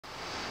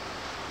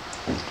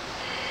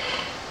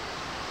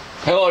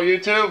Hello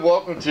YouTube,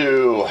 welcome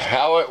to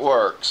How It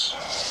Works.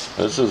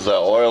 This is the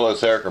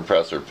oilless air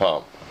compressor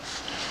pump.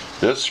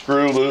 This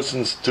screw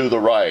loosens to the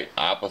right,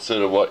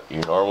 opposite of what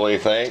you normally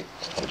think.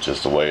 It's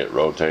just the way it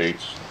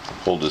rotates.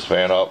 Pull this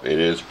fan up, it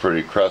is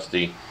pretty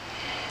crusty.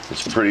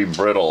 It's pretty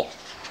brittle.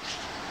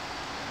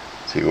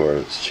 See where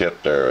it's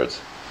chipped there? I'm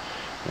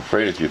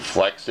afraid if you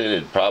flex it,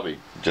 it'd probably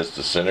just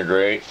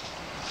disintegrate.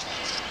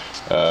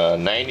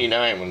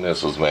 99 when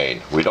this was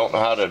made. We don't know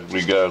how to,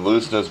 we gotta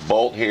loosen this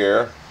bolt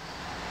here.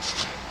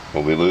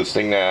 We'll be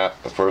loosening that,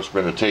 but first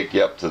we're going to take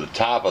you up to the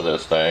top of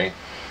this thing.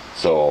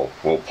 So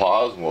we'll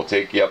pause and we'll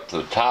take you up to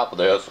the top of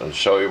this and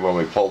show you when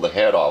we pull the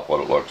head off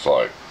what it looks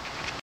like.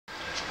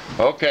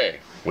 Okay,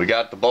 we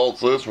got the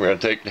bolts loose. We're going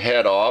to take the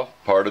head off,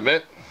 part of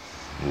it.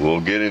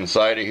 We'll get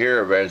inside of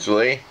here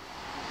eventually.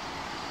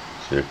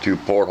 So there are two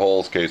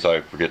portholes in case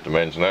I forget to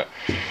mention that.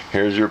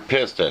 Here's your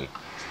piston.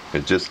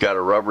 It just got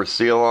a rubber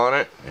seal on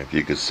it. If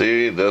you can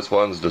see, this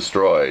one's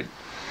destroyed.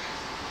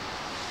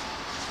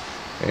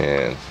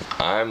 And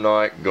I'm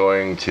not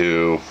going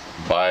to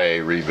buy a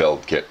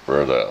rebuild kit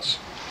for this.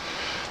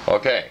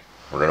 Okay,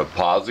 we're going to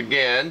pause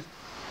again.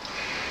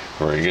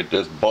 We're going to get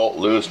this bolt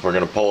loose. We're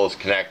going to pull this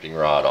connecting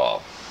rod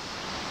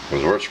off.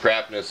 Because we're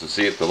scrapping this to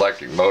see if the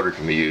electric motor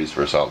can be used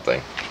for something.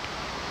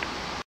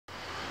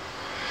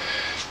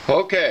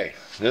 Okay,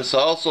 this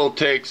also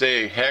takes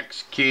a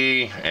hex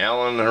key,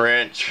 Allen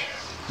wrench,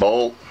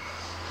 bolt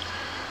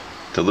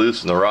to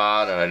loosen the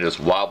rod, and I just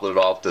wobbled it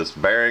off this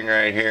bearing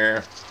right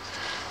here.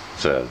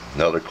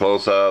 Another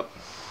close-up.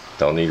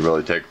 Don't need to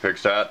really take a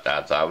picture of that.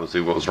 That's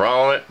obviously what was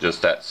wrong with it.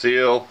 Just that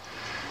seal.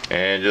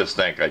 And just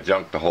think I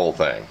junked the whole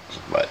thing.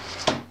 But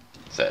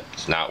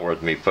it's not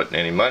worth me putting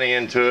any money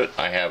into it.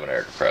 I have an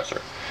air compressor.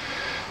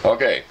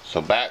 Okay, so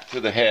back to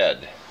the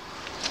head.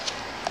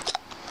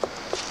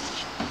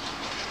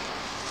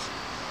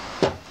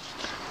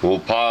 We'll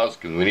pause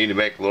because we need to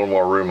make a little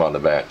more room on the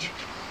bench.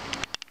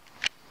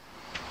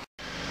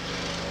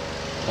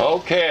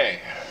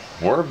 Okay,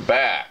 we're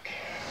back.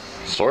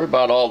 Sorry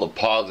about all the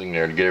pausing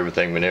there to get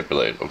everything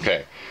manipulated.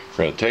 Okay, we're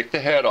going to take the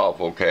head off,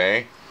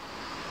 okay?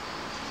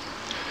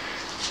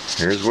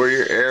 Here's where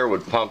your air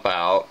would pump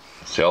out.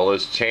 See all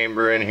this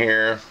chamber in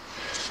here?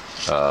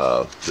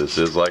 This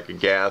is like a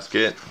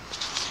gasket.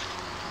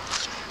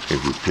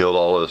 If you peeled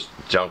all this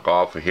junk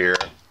off of here,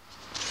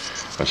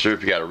 I'm sure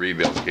if you got a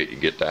rebuild kit you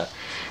get that.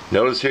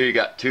 Notice here you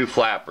got two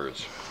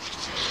flappers.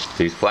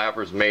 These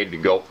flappers made to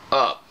go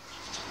up.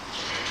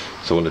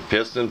 So when the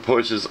piston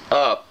pushes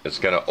up, it's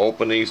going to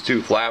open these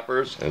two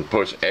flappers and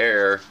push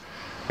air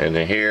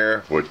into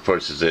here, which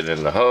pushes it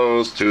in the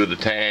hose to the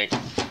tank.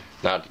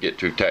 Not to get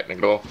too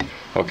technical.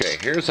 Okay,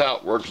 here's how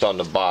it works on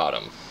the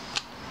bottom.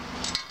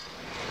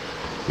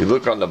 You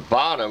look on the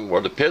bottom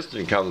where the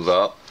piston comes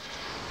up.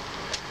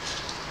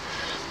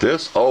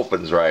 This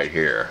opens right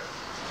here.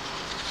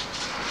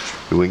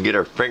 We can get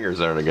our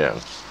fingers in it again.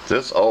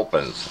 This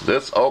opens.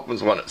 This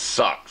opens when it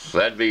sucks.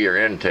 That'd be your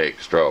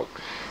intake stroke.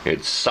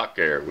 It'd suck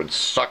air. It would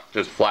suck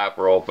this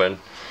flapper open.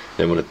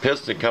 Then when the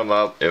piston come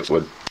up, it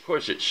would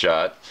push it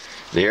shut.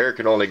 The air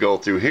can only go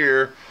through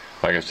here.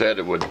 Like I said,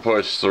 it would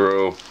push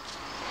through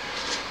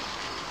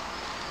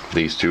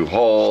these two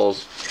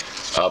holes,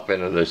 up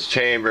into this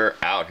chamber,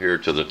 out here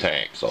to the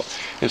tank. So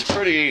it's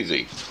pretty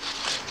easy.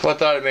 So I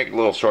thought I'd make a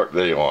little short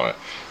video on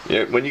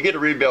it. When you get a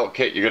rebuild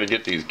kit, you're going to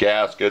get these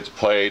gaskets,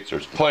 plates.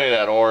 There's plenty of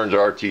that orange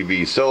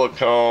RTB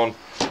silicone.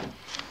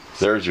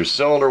 There's your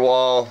cylinder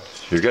wall.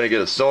 You're going to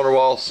get a cylinder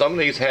wall. Some of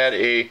these had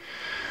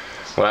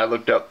when I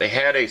looked up, they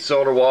had a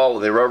cylinder wall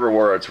with a rubber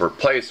where it's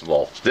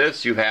replaceable.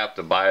 This, you have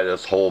to buy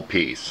this whole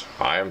piece.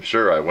 I am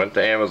sure. I went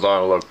to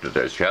Amazon and looked at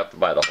this. You have to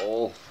buy the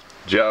whole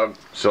jug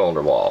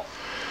cylinder wall.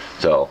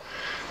 So,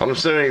 I'm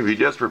assuming if you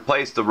just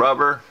replace the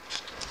rubber,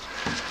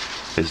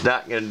 it's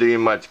not going to do you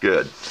much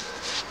good.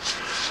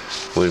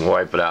 We can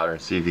wipe it out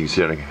and see if you can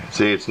see it again.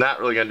 See, it's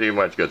not really going to do you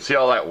much good. See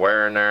all that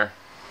wear in there?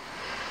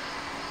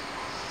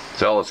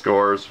 See all the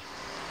scores?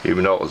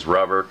 Even though it was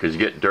rubber, because you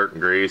get dirt and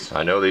grease.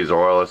 I know these are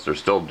oilless, there's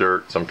still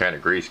dirt, some kind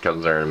of grease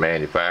comes there in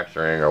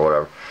manufacturing or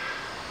whatever.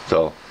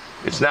 So,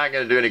 it's not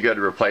going to do any good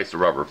to replace the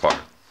rubber part.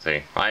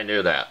 See, I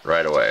knew that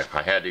right away.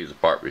 I had these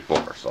apart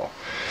before, so.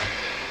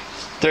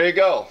 There you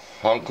go.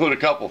 I'll include a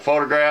couple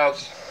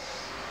photographs.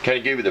 Kind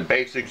of give you the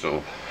basics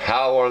of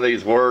how one of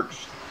these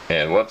works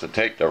and what's it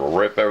take to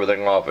rip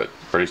everything off it.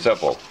 Pretty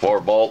simple. 4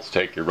 bolts,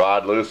 take your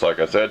rod loose, like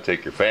I said,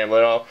 take your fan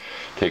lid off,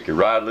 take your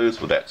rod loose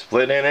with that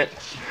split in it.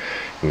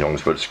 You know,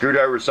 just put a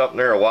screwdriver or something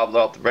there, or wobble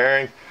out the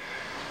bearing.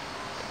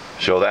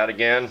 Show that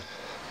again.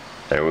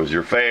 There was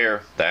your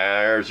failure.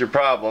 There's your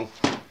problem.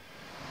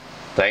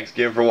 Thanks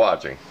again for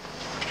watching.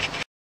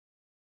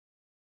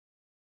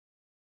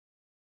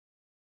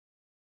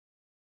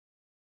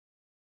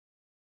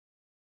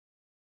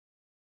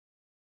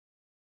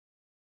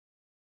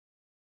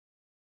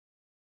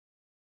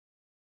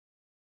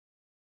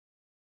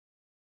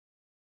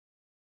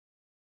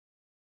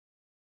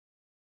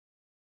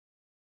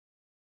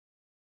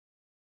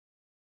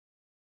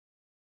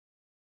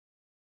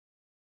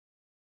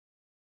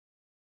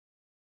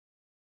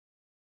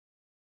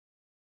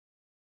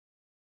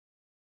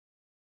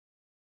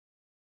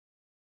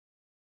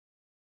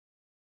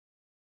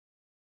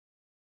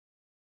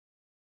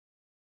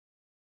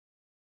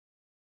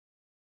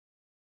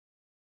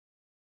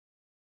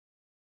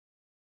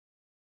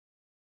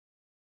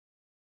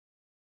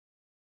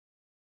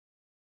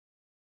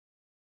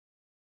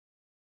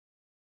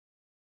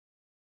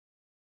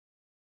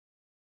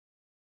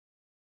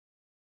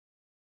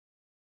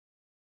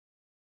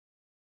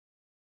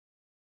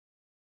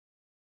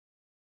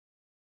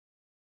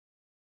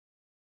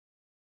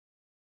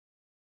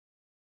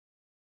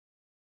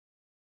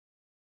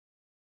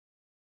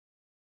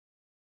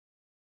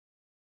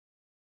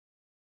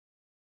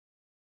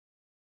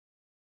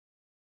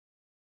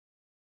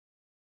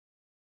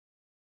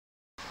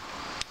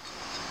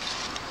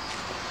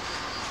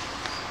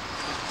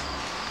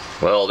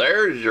 Well,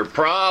 there's your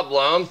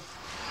problem.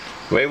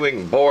 Maybe we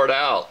can bore it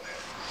out.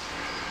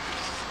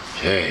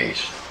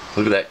 Jeez,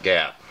 look at that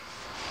gap.